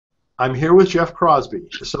I'm here with Jeff Crosby,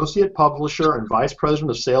 Associate Publisher and Vice President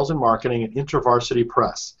of Sales and Marketing at InterVarsity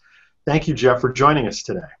Press. Thank you, Jeff, for joining us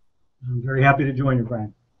today. I'm very happy to join you,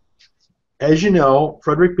 Brian. As you know,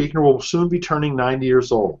 Frederick Buechner will soon be turning 90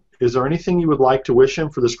 years old. Is there anything you would like to wish him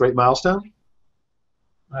for this great milestone?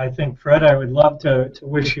 I think, Fred, I would love to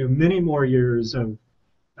wish you many more years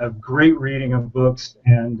of great reading of books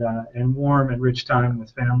and warm and rich time with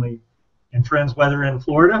family and friends, whether in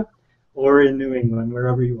Florida or in New England,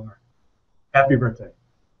 wherever you are. Happy birthday.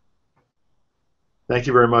 Thank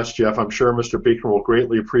you very much, Jeff. I'm sure Mr. Buechner will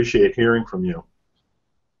greatly appreciate hearing from you.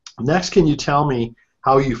 Next, can you tell me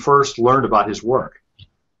how you first learned about his work?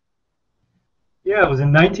 Yeah, it was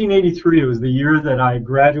in 1983. It was the year that I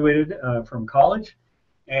graduated from college,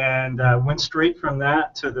 and went straight from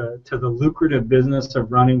that to the lucrative business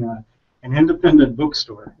of running an independent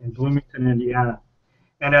bookstore in Bloomington, Indiana.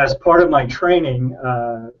 And as part of my training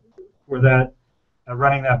for that,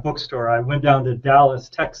 running that bookstore, I went down to Dallas,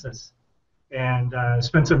 Texas, and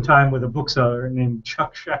spent some time with a bookseller named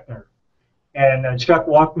Chuck Schechner. And Chuck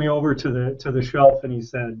walked me over to the shelf, and he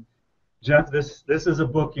said, "Jeff, this is a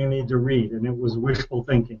book you need to read." And it was Wishful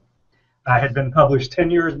Thinking. I had been published 10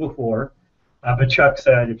 years before, but Chuck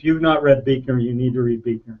said, "If you've not read Buechner, you need to read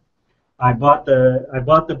Buechner." I bought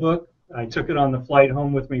the book. I took it on the flight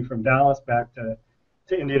home with me from Dallas back to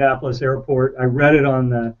Indianapolis Airport. I read it on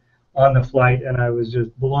the flight, and I was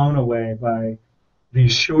just blown away by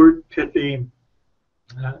these short, pithy,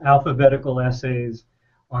 alphabetical essays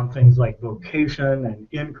on things like vocation and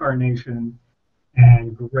incarnation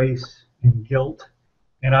and grace and guilt,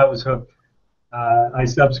 and I was hooked. I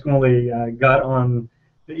subsequently got on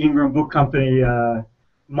the Ingram Book Company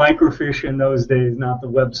microfiche in those days, not the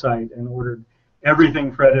website, and ordered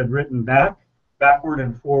everything Fred had written backward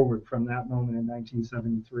and forward from that moment in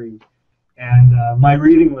 1973. And my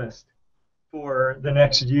reading list for the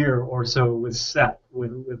next year or so was set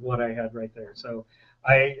with what I had right there. So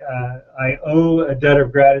I owe a debt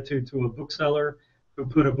of gratitude to a bookseller who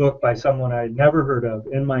put a book by someone I'd never heard of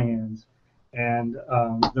in my hands, and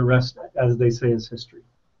the rest, as they say, is history.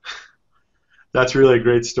 That's really a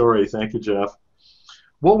great story. Thank you, Jeff.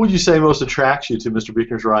 What would you say most attracts you to Mr.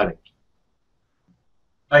 Buechner's writing?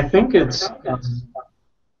 I think it's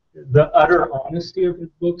the utter honesty of his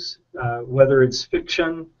books, whether it's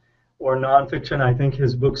fiction or nonfiction. I think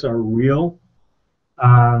his books are real.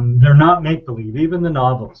 They're not make-believe. Even the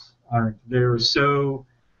novels aren't. They're so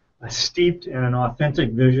steeped in an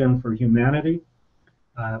authentic vision for humanity,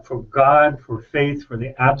 for God, for faith, for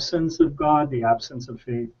the absence of God, the absence of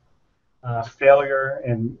faith, failure,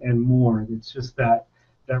 and more. It's just that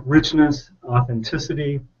richness,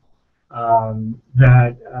 authenticity,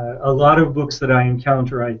 that a lot of books that I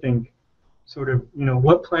encounter, I think, sort of,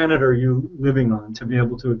 what planet are you living on to be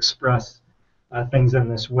able to express things in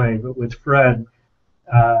this way? But with Fred,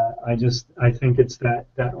 I think it's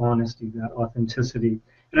that honesty, that authenticity.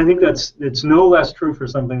 And I think it's no less true for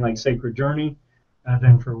something like Sacred Journey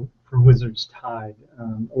than for Wizard's Tide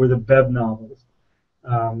or the Bev novels.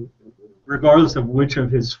 Regardless of which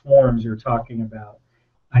of his forms you're talking about,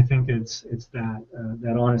 I think it's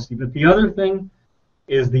that honesty. But the other thing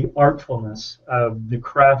is the artfulness of the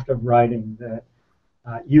craft of writing, that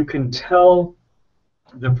you can tell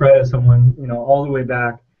the Fred is someone, all the way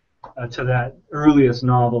back to that earliest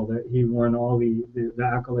novel that he won all the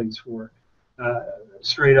accolades for,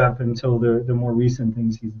 straight up until the more recent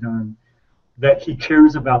things he's done, that he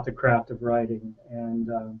cares about the craft of writing,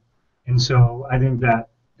 and so I think that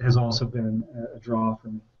has also been a draw for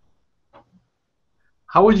me.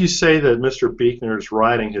 How would you say that Mr. Buechner's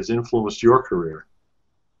writing has influenced your career?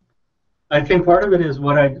 I think part of it is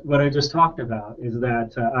what I just talked about, is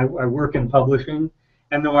that I work in publishing,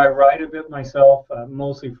 and though I write a bit myself,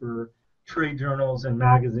 mostly for trade journals and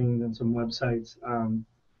magazines and some websites,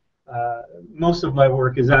 most of my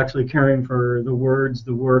work is actually caring for the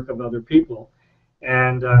work of other people,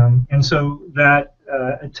 and so that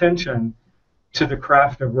attention to the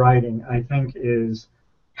craft of writing, I think, is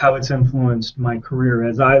how it's influenced my career.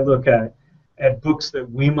 As I look at books that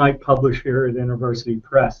we might publish here at InterVarsity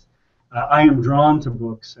Press, I am drawn to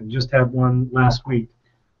books. I just had one last week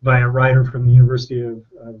by a writer from the University of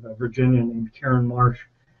Virginia named Karen Marsh.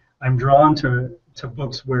 I'm drawn to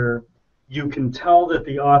books where you can tell that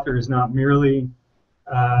the author is not merely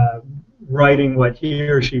writing what he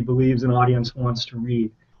or she believes an audience wants to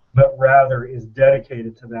read, but rather is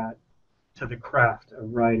dedicated to that, to the craft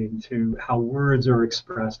of writing, to how words are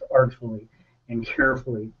expressed artfully and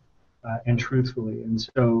carefully and truthfully. And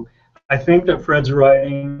so I think that Fred's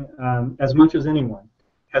writing, as much as anyone,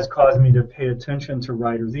 has caused me to pay attention to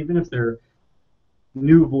writers, even if they're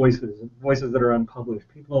new voices that are unpublished,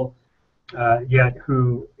 people yet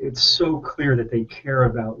who it's so clear that they care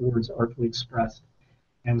about words artfully expressed.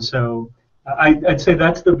 And so I'd say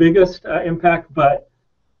that's the biggest impact, but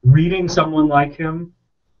reading someone like him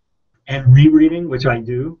and rereading, which I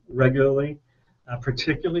do regularly,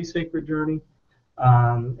 particularly Sacred Journey,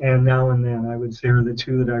 and Now and Then, I would say are the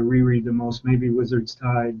two that I reread the most, maybe Wizard's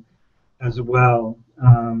Tide as well.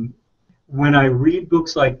 When I read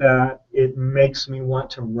books like that, it makes me want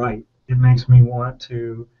to write. It makes me want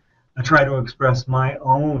to try to express my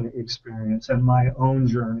own experience and my own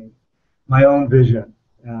journey, my own vision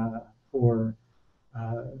for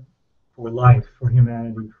life, for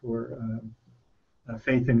humanity, for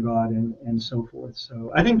faith in God, and so forth.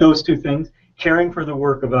 So I think those two things, caring for the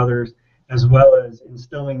work of others, as well as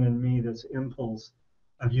instilling in me this impulse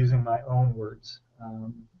of using my own words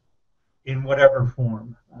in whatever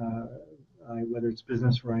form, whether it's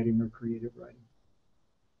business writing or creative writing.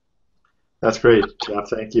 That's great, Jeff.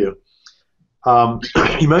 Thank you.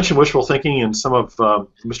 You mentioned wishful thinking in some of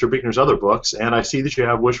Mr. Buechner's other books, and I see that you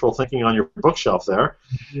have wishful thinking on your bookshelf there,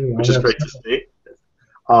 which is great to see.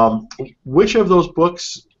 Which of those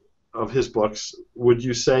books, of his books, would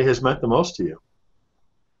you say has meant the most to you?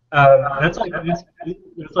 That's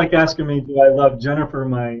like asking me, do I love Jennifer,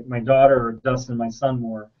 my daughter, or Dustin, my son,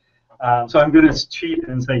 more? So I'm going to cheat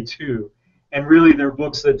and say two. And really, they're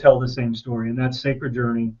books that tell the same story, and that's Sacred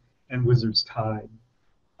Journey and Wizard's Tide.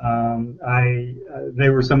 They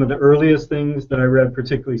were some of the earliest things that I read,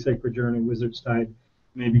 particularly Sacred Journey. Wizard's Tide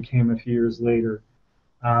maybe came a few years later.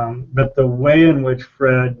 But the way in which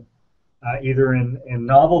Fred, either in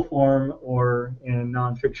novel form or in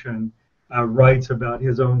nonfiction, writes about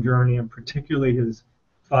his own journey, and particularly his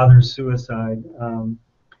father's suicide,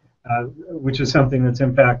 which is something that's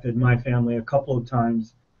impacted my family a couple of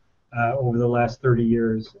times over the last 30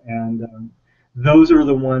 years. And those are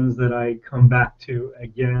the ones that I come back to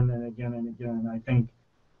again and again and again. I think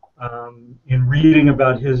in reading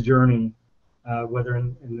about his journey, whether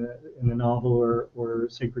in the novel or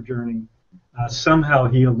Sacred Journey, somehow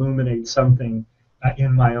he illuminates something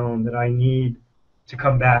in my own that I need to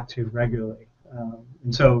come back to regularly.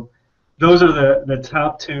 And so those are the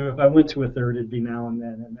top two. If I went to a third, it'd be Now and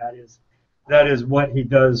Then, and that is what he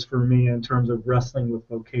does for me in terms of wrestling with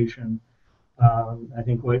vocation. I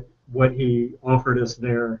think what he offered us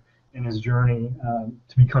there in his journey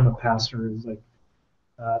to become a pastor is like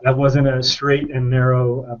that wasn't a straight and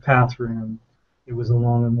narrow path for him. It was a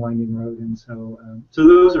long and winding road, and so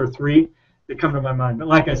those are three that come to my mind. But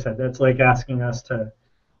like I said, that's like asking us to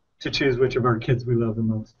choose which of our kids we love the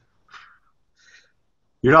most.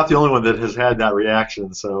 You're not the only one that has had that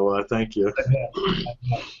reaction, so thank you.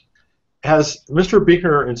 Has Mr.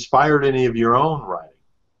 Buechner inspired any of your own writing?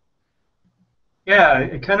 Yeah,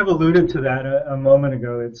 I kind of alluded to that a moment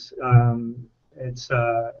ago.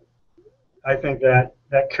 I think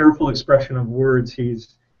that careful expression of words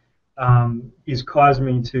he's caused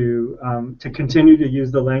me to continue to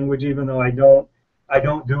use the language, even though I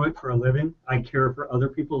don't do it for a living. I care for other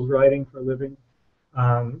people's writing for a living.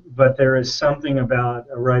 But there is something about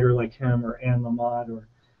a writer like him, or Anne Lamott,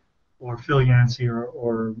 or Phil Yancey,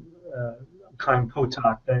 or Chaim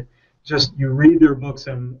Potok, that just you read their books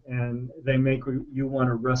and they make you want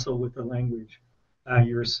to wrestle with the language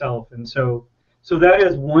yourself. And so that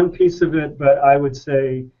is one piece of it. But I would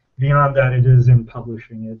say beyond that, it is in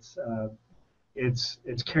publishing. It's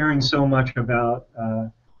caring so much about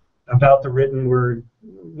the written word,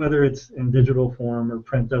 whether it's in digital form or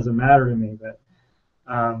print, doesn't matter to me. But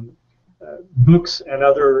books and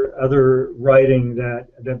other writing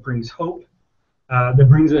that brings hope, that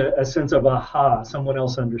brings a sense of aha, someone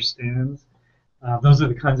else understands. Those are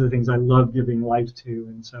the kinds of things I love giving life to,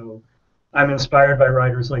 and so I'm inspired by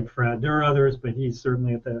writers like Fred. There are others, but he's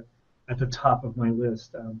certainly at the top of my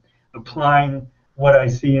list. Applying what I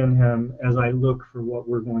see in him as I look for what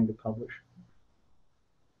we're going to publish.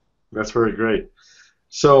 That's very great.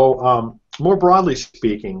 So, more broadly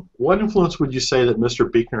speaking, what influence would you say that Mr.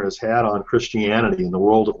 Buechner has had on Christianity in the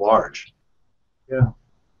world at large? Yeah.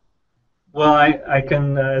 Well, I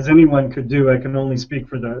can, as anyone could do, I can only speak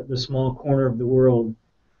for the small corner of the world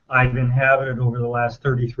I've inhabited over the last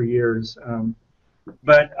 33 years.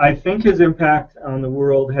 But I think his impact on the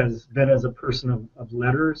world has been as a person of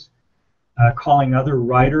letters, calling other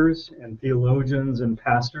writers and theologians and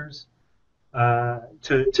pastors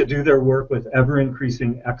to do their work with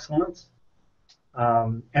ever-increasing excellence,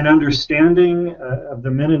 and understanding of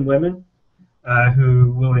the men and women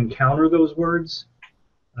who will encounter those words,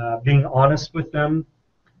 being honest with them,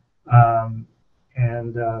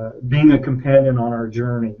 and being a companion on our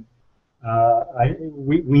journey.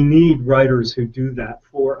 We need writers who do that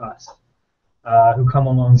for us. who come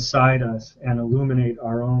alongside us and illuminate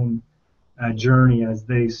our own journey as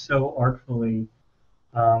they so artfully,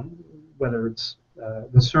 whether it's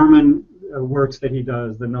the sermon works that he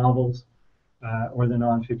does, the novels, or the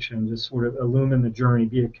nonfiction, just sort of illumine the journey,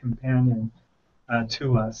 be a companion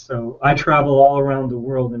to us. So I travel all around the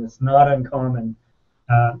world, and it's not uncommon,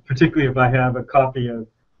 particularly if I have a copy of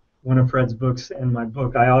one of Fred's books in my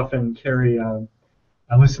book. I often carry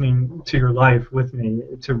Listening to Your Life with me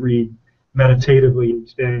to read meditatively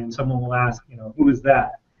each day, and someone will ask, who is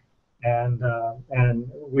that?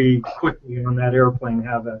 And we quickly on that airplane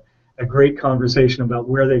have a great conversation about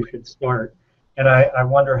where they should start. And I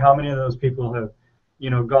wonder how many of those people have,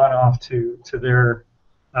 gone off to their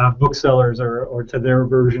booksellers or to their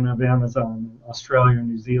version of Amazon, Australia,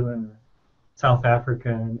 New Zealand, or South Africa,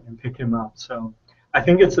 and pick him up. So I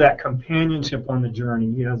think it's that companionship on the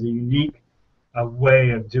journey. He has a unique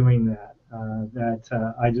way of doing that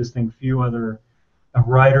that I just think few other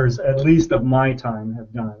writers, at least of my time,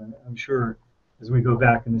 have done. And I'm sure as we go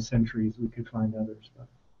back in the centuries, we could find others.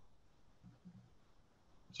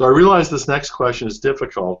 So I realize this next question is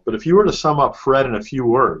difficult, but if you were to sum up Fred in a few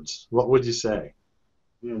words, what would you say?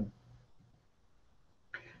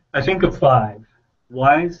 I think of 5.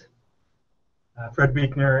 Wise. Fred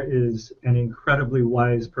Buechner is an incredibly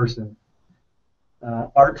wise person.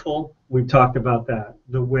 Artful, we've talked about that.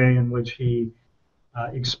 The way in which he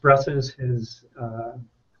expresses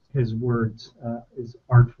his words is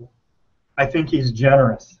artful. I think he's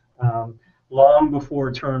generous. Long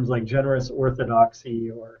before terms like generous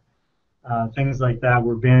orthodoxy or things like that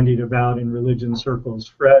were bandied about in religion circles,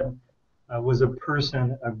 Fred was a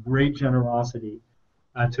person of great generosity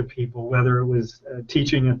to people, whether it was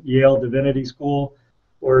teaching at Yale Divinity School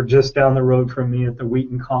or just down the road from me at the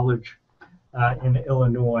Wheaton College in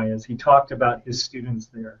Illinois, as he talked about his students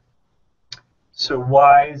there. So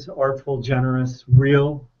wise, artful, generous,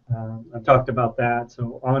 real. I've talked about that.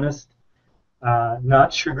 So honest,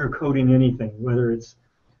 not sugarcoating anything, whether it's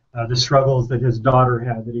the struggles that his daughter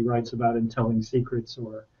had that he writes about in Telling Secrets,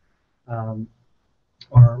 or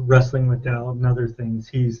wrestling with doubt and other things.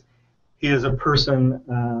 He is a person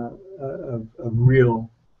of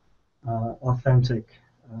real, authentic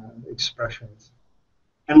expressions.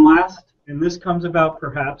 And last, and this comes about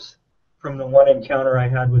perhaps from the one encounter I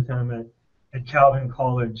had with him at Calvin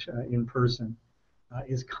College in person,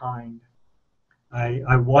 is kind.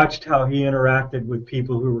 I watched how he interacted with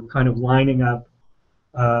people who were kind of lining up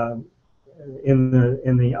in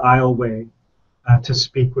the aisleway to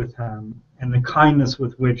speak with him, and the kindness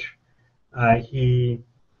with which he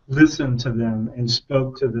listened to them and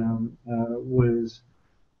spoke to them was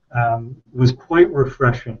quite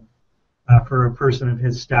refreshing for a person of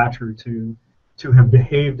his stature to have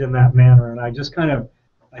behaved in that manner. And I just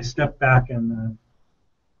I stepped back and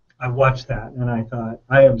I watched that, and I thought,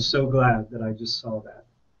 I am so glad that I just saw that.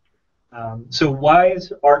 So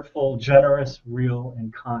wise, artful, generous, real,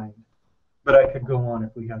 and kind. But I could go on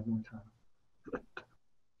if we had more time.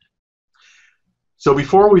 So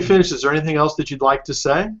before we finish, is there anything else that you'd like to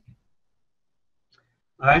say?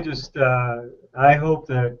 I just, I hope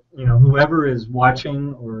that, whoever is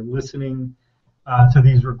watching or listening to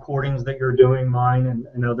these recordings that you're doing, mine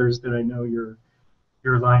and others that I know you're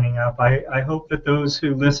lining up, I hope that those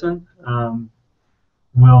who listen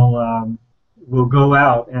will go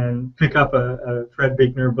out and pick up a Fred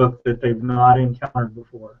Buechner book that they've not encountered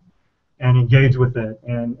before and engage with it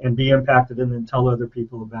and be impacted and then tell other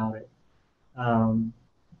people about it.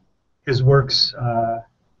 His works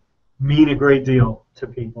mean a great deal to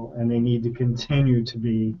people, and they need to continue to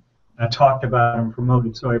be talked about and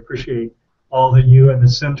promoted. So I appreciate all that you and the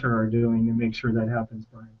center are doing to make sure that happens,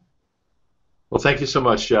 Brian. Well, thank you so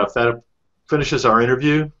much, Jeff. That finishes our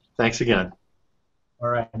interview. Thanks again. All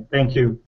right. Thank you.